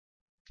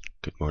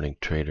Good morning,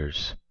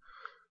 traders.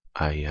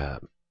 I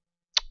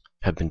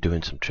have been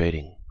doing some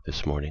trading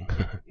this morning.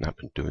 Not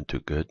been doing too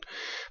good,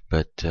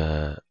 but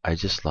I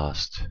just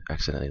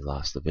accidentally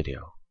lost the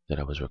video that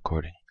I was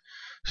recording.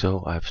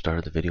 So I've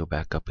started the video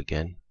back up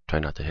again. Try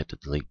not to hit the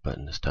delete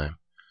button this time.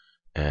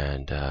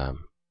 And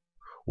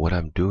what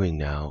I'm doing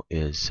now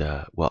is,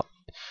 well,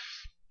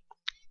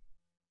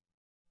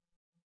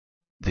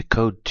 the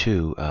code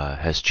 2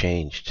 has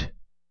changed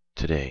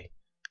today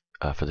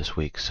for this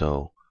week,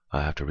 so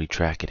I have to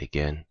retrack it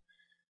again.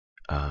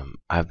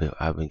 I've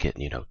been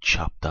getting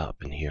chopped up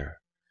in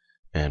here,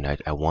 and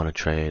I want to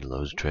trade,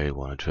 lose trade,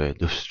 want to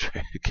trade, lose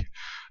trade.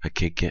 I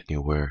can't get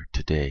anywhere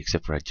today,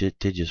 except for I did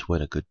just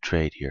win a good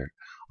trade here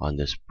on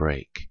this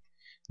break.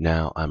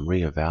 Now I'm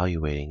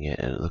reevaluating it,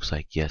 and it looks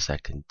like yes, I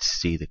can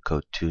see the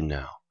code 2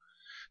 now.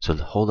 So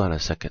hold on a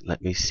second.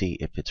 Let me see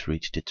if it's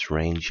reached its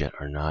range yet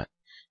or not,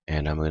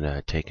 and I'm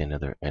gonna take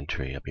another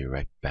entry. I'll be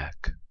right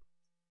back.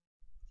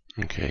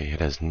 Okay,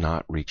 it has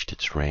not reached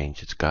its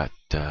range. It's got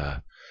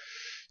a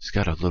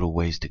little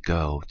ways to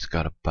go. It's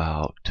got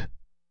about,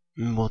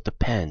 well, it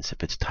depends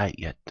if it's tight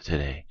yet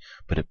today,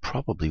 but it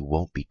probably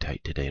won't be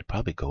tight today. It'll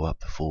probably go up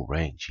the full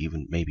range,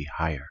 even maybe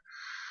higher.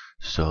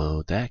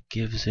 So that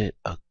gives it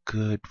a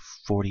good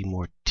 40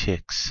 more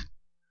ticks,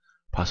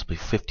 possibly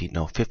 50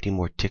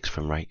 more ticks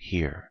from right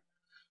here.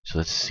 So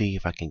let's see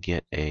if I can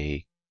get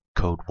a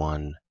code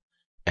 1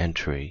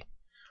 entry.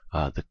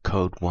 The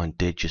code 1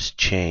 did just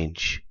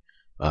change.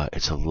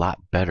 It's a lot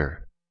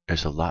better.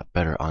 There's a lot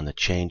better on the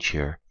change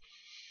here.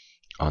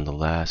 On the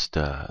last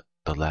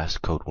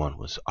code 1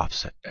 was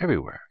offset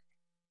everywhere.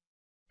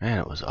 Man,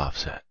 it was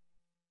offset.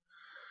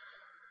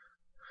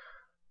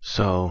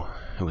 So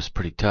it was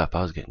pretty tough.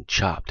 I was getting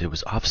chopped. It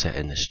was offset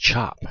in this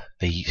chop.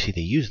 They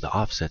use the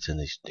offsets in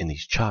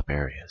these chop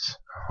areas.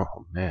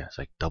 Oh man, it's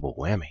like double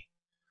whammy.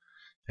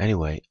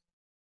 Anyway,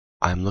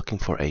 I'm looking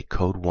for a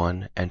code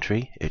 1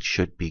 entry. It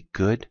should be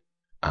good.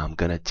 I'm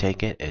gonna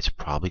take it. It's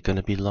probably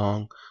gonna be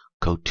long.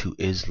 Code 2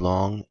 is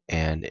long,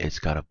 and it's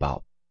got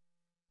about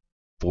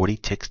 40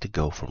 ticks to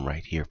go from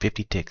right here,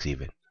 50 ticks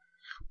even,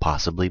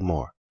 possibly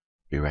more.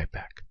 Be right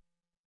back.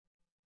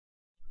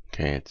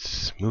 Okay,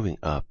 it's moving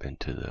up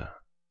into the,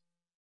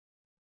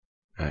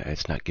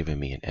 it's not giving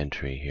me an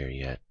entry here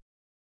yet.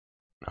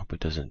 I hope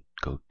it doesn't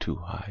go too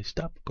high.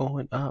 Stop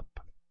going up.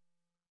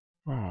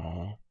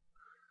 Oh.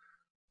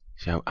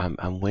 See,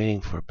 I'm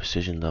waiting for a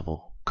precision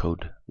level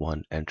code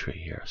 1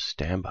 entry here.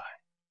 Standby.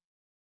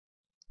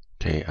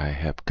 Okay, I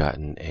have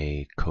gotten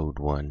a code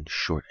 1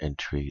 short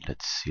entry.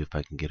 Let's see if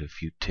I can get a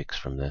few ticks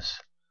from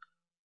this.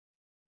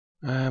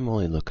 I'm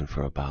only looking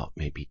for about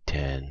maybe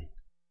 10,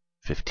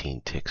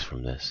 15 ticks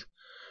from this,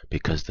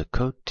 because the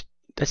code,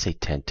 let's say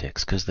 10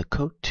 ticks, because the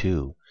code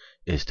 2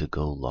 is to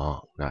go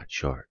long, not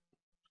short.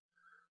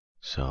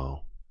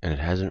 So, and it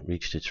hasn't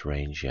reached its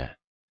range yet,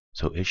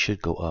 so it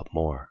should go up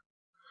more.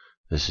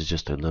 This is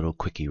just a little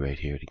quickie right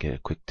here to get a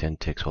quick 10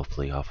 ticks,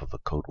 hopefully off of a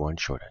code 1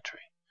 short entry.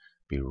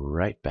 Be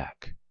right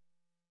back.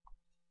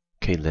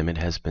 Okay, limit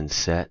has been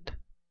set.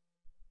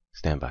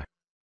 Standby.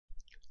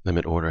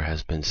 Limit order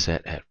has been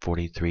set at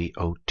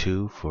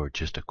 43.02 for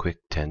just a quick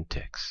 10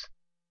 ticks.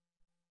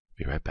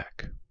 Be right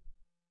back.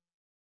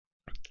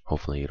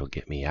 Hopefully it'll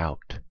get me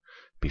out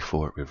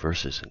before it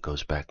reverses and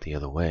goes back the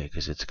other way,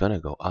 because it's going to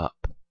go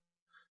up,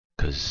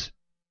 because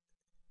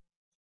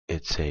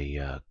it's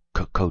a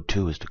code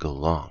 2 is to go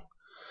long.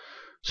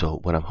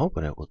 So what I'm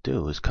hoping it will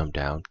do is come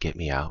down, get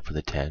me out for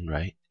the 10,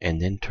 right? And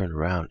then turn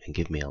around and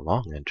give me a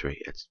long entry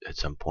at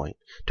some point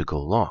to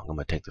go long. I'm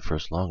going to take the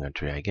first long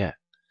entry I get.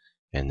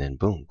 And then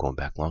boom, going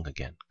back long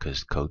again.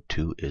 Because code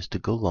 2 is to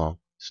go long.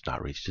 It's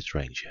not reached its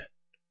range yet.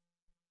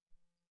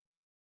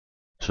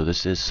 So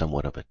this is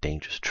somewhat of a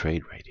dangerous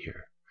trade right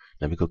here.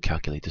 Let me go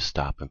calculate the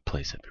stop and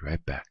place it. Be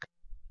right back.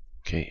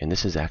 Okay, and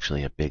this is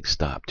actually a big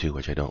stop too,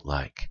 which I don't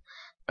like.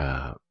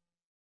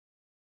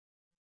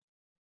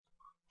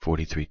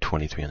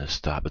 43.23 on the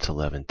stop. It's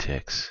 11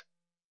 ticks.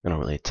 I don't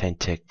really, 10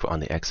 tick on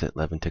the exit,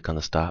 11 tick on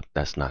the stop.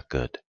 That's not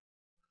good.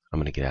 I'm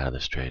going to get out of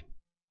this trade.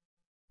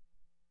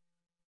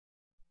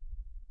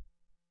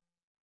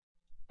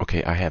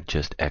 Okay, I have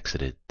just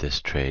exited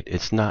this trade.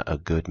 It's not a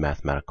good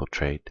mathematical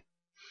trade.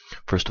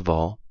 First of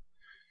all,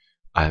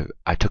 I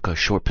took a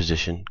short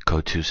position.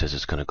 Code 2 says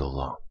it's going to go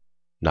long.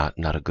 Not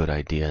a good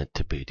idea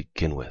to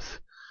begin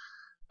with.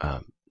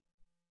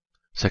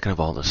 Second of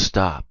all, the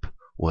stop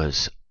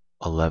was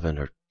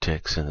 11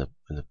 ticks, and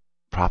the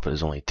profit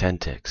is only 10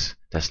 ticks.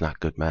 That's not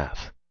good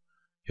math.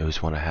 You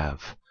always want to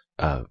have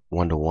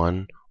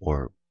 1-to-1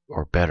 or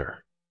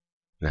better.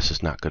 And this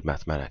is not good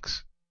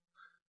mathematics.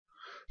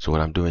 So what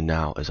I'm doing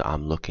now is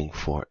I'm looking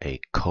for a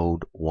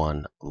code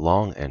 1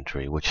 long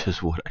entry, which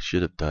is what I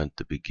should have done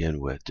to begin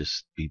with.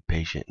 Just be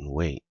patient and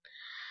wait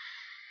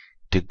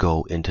to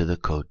go into the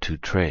code 2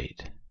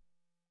 trade.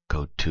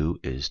 Code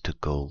 2 is to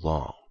go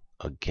long.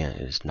 Again,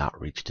 it has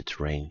not reached its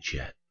range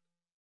yet.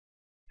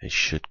 It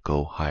should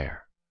go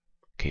higher.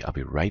 Okay, I'll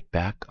be right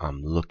back.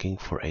 I'm looking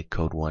for a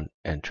code 1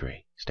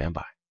 entry. Stand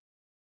by.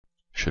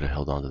 Should have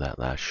held on to that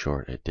last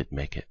short. It did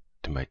make it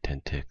to my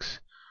 10 ticks.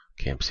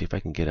 Okay, see if I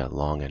can get a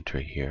long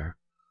entry here.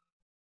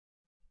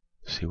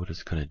 See what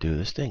it's going to do.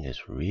 This thing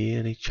is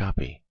really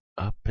choppy.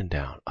 Up and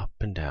down, up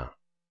and down.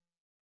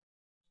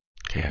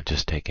 Okay, I've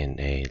just taken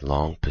a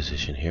long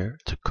position here.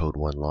 It's a code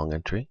 1 long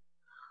entry.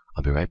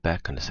 I'll be right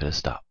back on the set of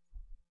stop.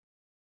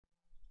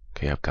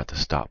 Okay, I've got the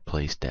stop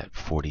placed at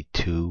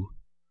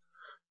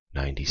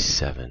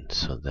 42.97,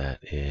 so that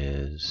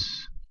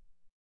is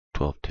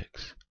 12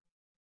 ticks.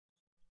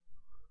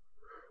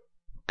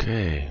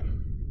 Okay,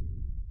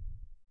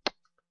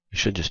 you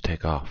should just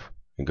take off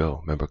and go.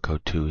 Remember,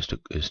 code 2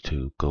 is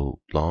to go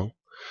long,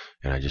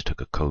 and I just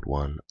took a code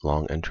 1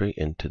 long entry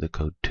into the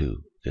code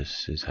 2.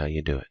 This is how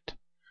you do it.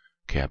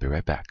 Okay, I'll be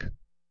right back.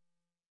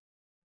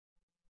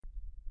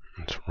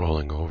 It's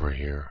rolling over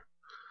here.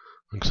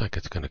 Looks like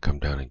it's going to come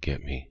down and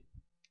get me.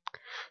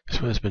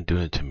 That's what it's been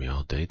doing to me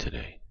all day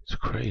today. It's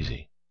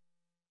crazy.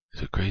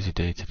 It's a crazy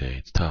day today.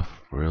 It's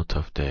tough. Real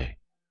tough day.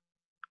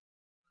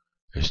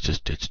 It's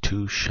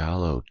too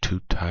shallow,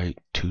 too tight,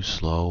 too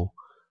slow.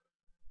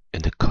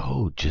 And the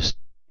code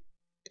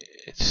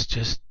it's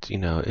just,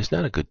 it's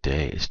not a good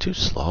day. It's too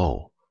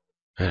slow.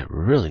 And it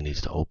really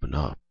needs to open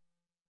up.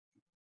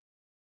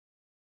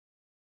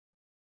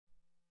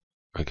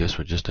 I guess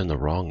we're just in the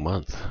wrong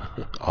month.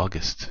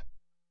 August.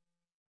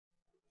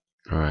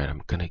 Alright,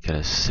 I'm gonna get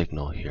a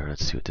signal here.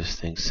 Let's see what this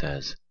thing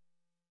says.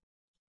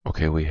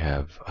 Okay, we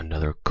have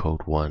another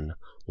code 1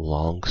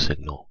 long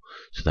signal.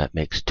 So that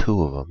makes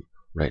 2 of them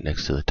right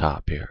next to the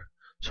top here.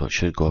 So it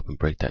should go up and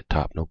break that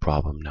top, no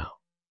problem now.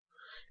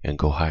 And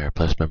go higher.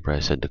 Plus, remember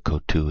I said the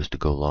code 2 is to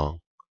go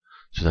long.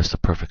 So that's the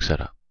perfect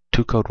setup.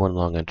 2 code 1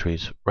 long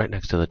entries right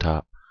next to the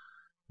top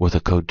with a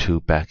code 2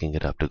 backing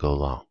it up to go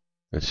long.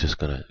 It's just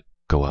going to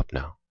go up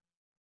now.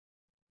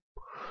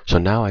 So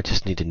now I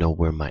just need to know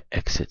where my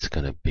exit's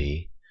going to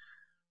be,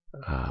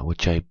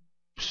 which I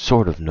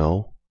sort of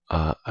know.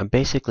 I'm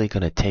basically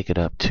going to take it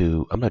up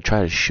to, I'm going to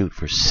try to shoot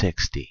for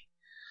 60.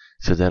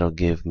 So that'll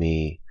give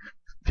me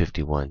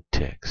 51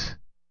 ticks.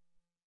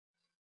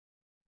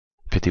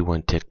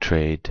 51 tick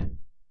trade.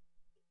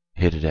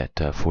 Hit it at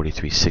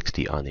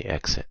 43.60 on the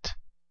exit.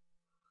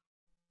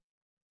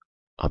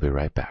 I'll be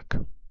right back.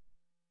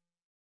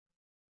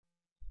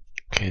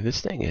 Okay,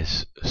 this thing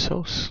is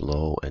so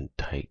slow and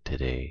tight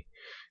today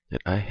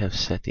that I have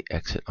set the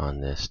exit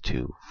on this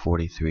to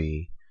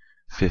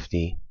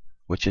 43.50,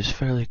 which is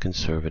fairly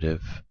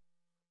conservative.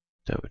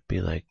 That would be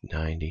like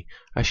 90.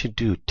 I should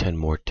do 10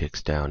 more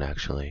ticks down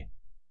actually.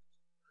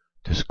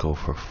 Just go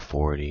for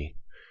 40.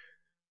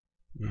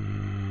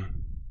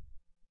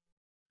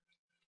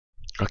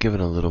 I'll give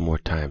it a little more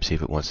time, see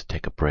if it wants to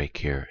take a break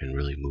here and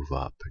really move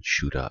up and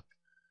shoot up.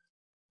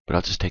 But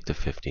I'll just take the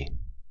 50.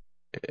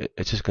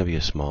 It's just going to be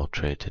a small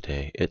trade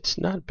today. It's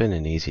not been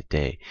an easy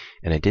day,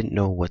 and I didn't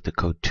know what the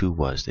code 2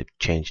 was. They've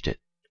changed it,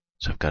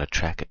 so I've got to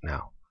track it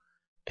now.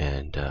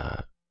 And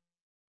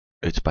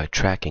it's by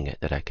tracking it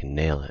that I can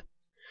nail it.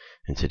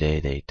 And today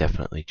they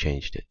definitely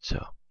changed it.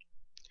 So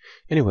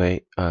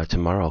anyway,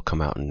 tomorrow I'll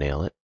come out and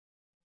nail it.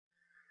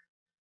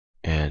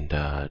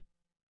 And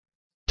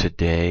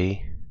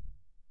today,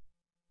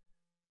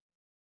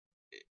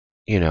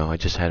 I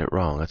just had it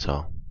wrong, that's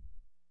all.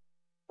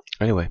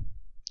 Anyway,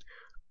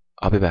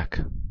 I'll be back.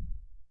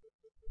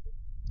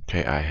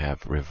 Okay, I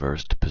have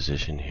reversed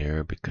position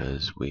here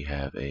because we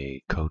have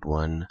a code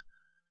 1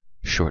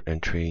 short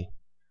entry.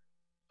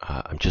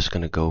 I'm just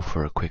going to go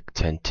for a quick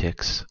 10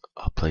 ticks.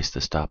 I'll place the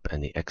stop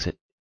and the exit.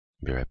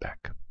 Be right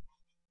back.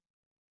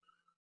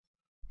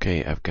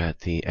 Okay, I've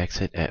got the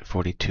exit at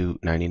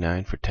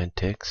 42.99 for 10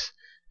 ticks,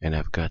 and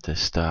I've got the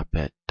stop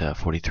at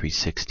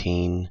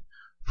 43.16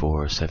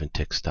 for 7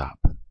 tick stop.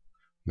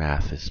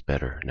 Math is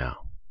better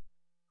now.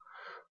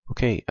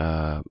 Okay,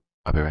 I'll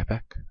be right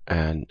back.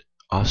 And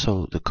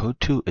also, the code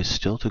 2 is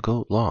still to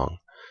go long,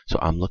 so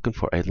I'm looking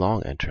for a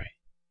long entry.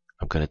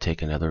 I'm going to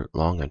take another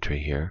long entry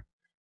here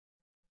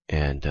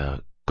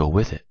and go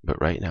with it. But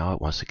right now,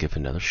 it wants to give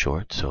another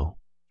short, so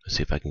let's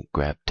see if I can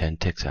grab 10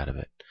 ticks out of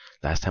it.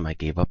 Last time I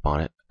gave up on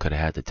it, could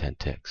have had the 10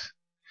 ticks.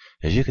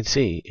 As you can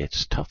see,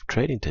 it's tough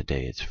trading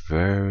today. It's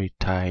very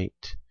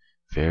tight,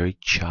 very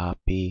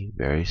choppy,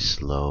 very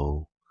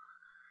slow.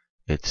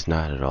 It's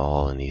not at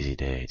all an easy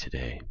day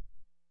today.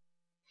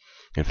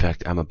 In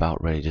fact, I'm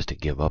about ready just to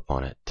give up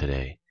on it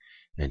today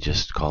and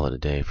just call it a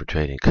day for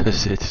trading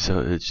because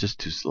it's just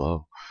too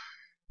slow.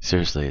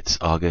 Seriously, it's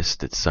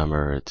August, it's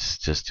summer, it's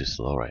just too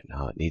slow right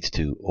now. It needs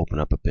to open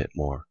up a bit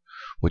more,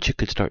 which you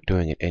could start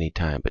doing at any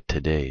time, but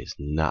today is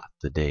not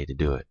the day to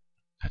do it.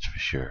 That's for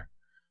sure.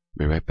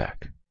 Be right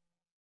back.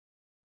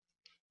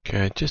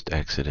 Okay, I just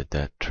exited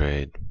that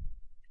trade.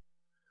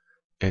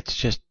 It's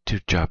just too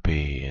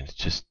choppy and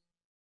it's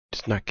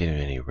not getting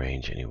any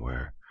range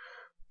anywhere.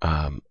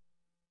 I'm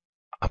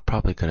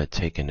probably going to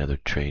take another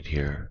trade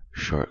here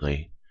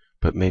shortly,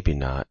 but maybe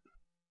not.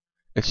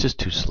 It's just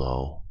too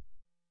slow.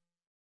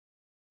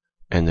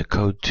 And the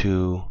code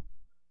 2,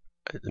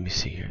 let me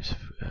see here.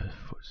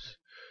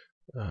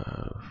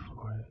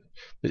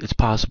 It's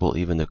possible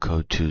even the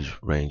code 2's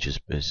range is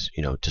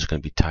just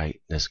going to be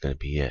tight. And that's going to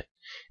be it.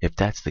 If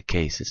that's the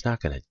case, it's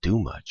not going to do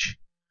much.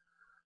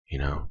 You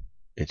know,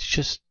 it's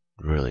just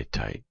really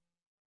tight.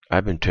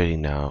 I've been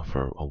trading now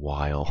for a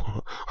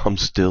while. I'm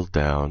still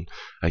down.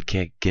 I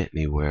can't get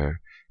anywhere.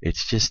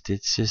 It's just,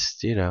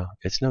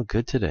 it's no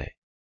good today.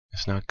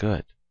 It's not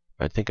good.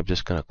 I think I'm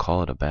just gonna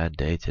call it a bad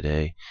day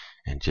today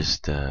and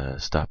just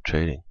stop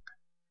trading.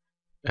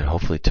 And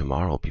hopefully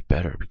tomorrow will be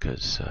better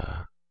because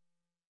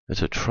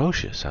it's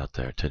atrocious out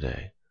there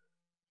today.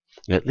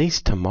 At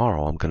least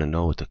tomorrow I'm gonna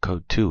know what the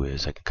code 2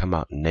 is. I can come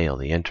out and nail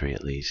the entry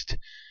at least.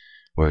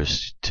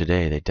 Whereas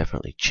today they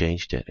definitely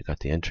changed it. I got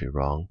the entry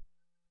wrong.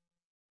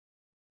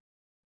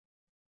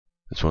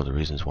 That's one of the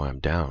reasons why I'm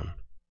down.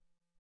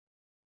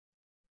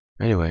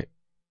 Anyway,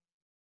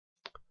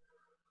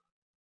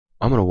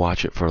 I'm going to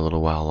watch it for a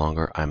little while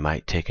longer. I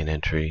might take an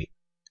entry.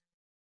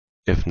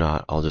 If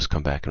not, I'll just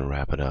come back and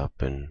wrap it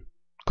up and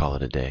call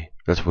it a day.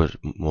 That's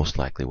most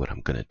likely what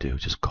I'm going to do.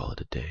 Just call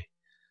it a day.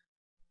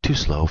 Too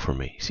slow for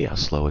me. See how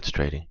slow it's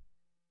trading?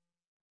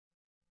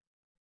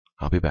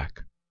 I'll be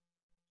back.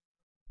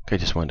 Okay,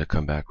 just wanted to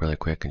come back really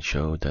quick and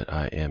show that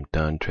I am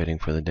done trading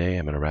for the day.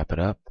 I'm going to wrap it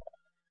up.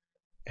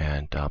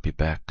 And I'll be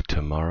back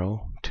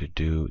tomorrow to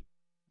do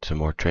some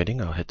more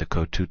trading. I'll hit the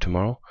code 2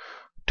 tomorrow.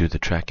 Do the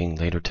tracking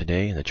later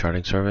today in the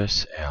charting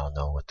service. And I'll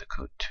know what the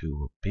code 2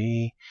 will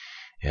be.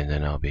 And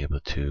then I'll be able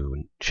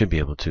to, should be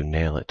able to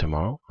nail it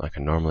tomorrow like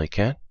I normally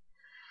can.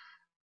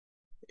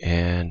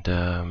 And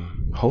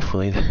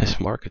hopefully this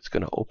market's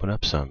going to open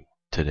up some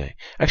today.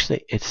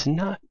 Actually, it's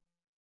not.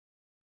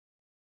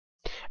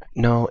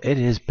 No, it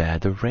is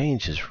bad. The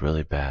range is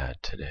really bad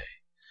today.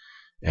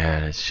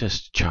 And it's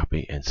just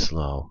choppy and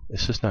slow.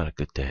 It's just not a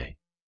good day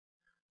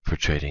for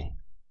trading.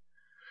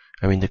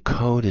 I mean, the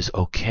code is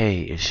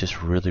okay. It's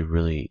just really,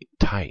 really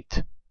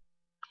tight.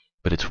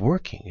 But it's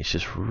working. It's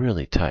just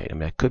really tight. I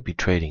mean, I could be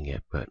trading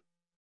it, but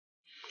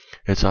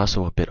it's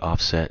also a bit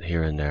offset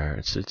here and there.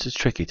 It's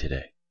tricky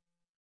today.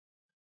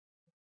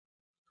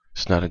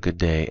 It's not a good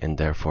day, and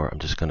therefore I'm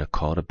just going to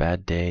call it a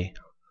bad day,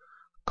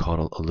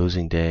 call it a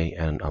losing day,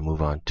 and I'll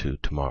move on to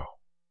tomorrow.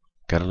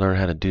 Got to learn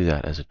how to do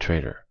that as a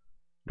trader.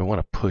 Don't want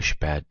to push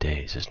bad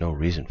days. There's no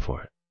reason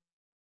for it.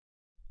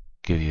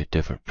 Give you a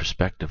different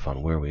perspective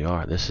on where we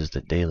are. This is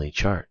the daily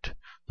chart.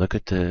 Look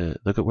at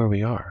where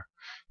we are.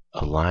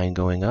 A line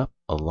going up,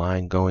 a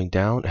line going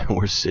down, and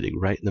we're sitting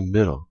right in the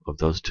middle of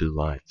those two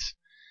lines.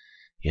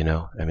 You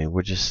know, I mean,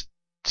 we're just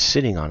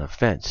sitting on a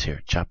fence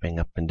here, chopping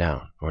up and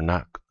down. We're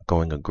not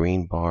going a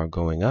green bar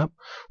going up.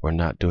 We're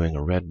not doing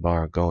a red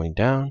bar going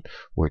down.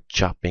 We're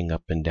chopping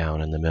up and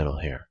down in the middle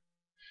here.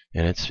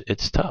 And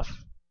it's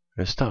tough.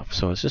 It's tough.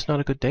 So it's just not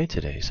a good day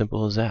today.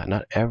 Simple as that.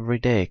 Not every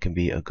day can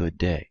be a good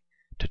day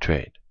to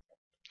trade.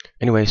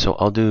 Anyway, so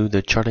I'll do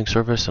the charting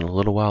service in a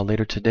little while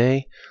later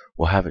today.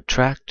 We'll have it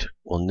tracked.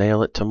 We'll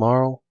nail it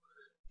tomorrow.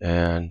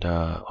 And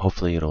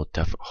hopefully it'll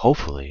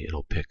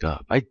pick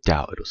up. I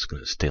doubt it's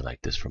going to stay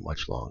like this for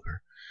much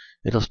longer.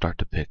 It'll start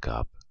to pick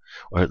up,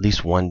 or at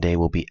least one day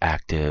will be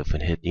active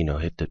and hit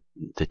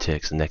the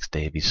ticks. The next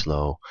day be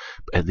slow.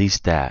 But at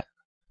least that.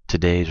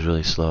 Today is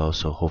really slow,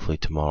 so hopefully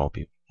tomorrow will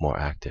be more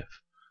active.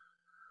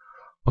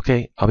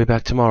 Okay, I'll be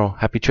back tomorrow.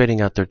 Happy trading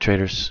out there,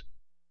 traders.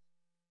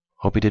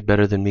 Hope you did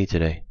better than me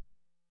today.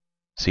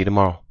 See you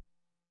tomorrow.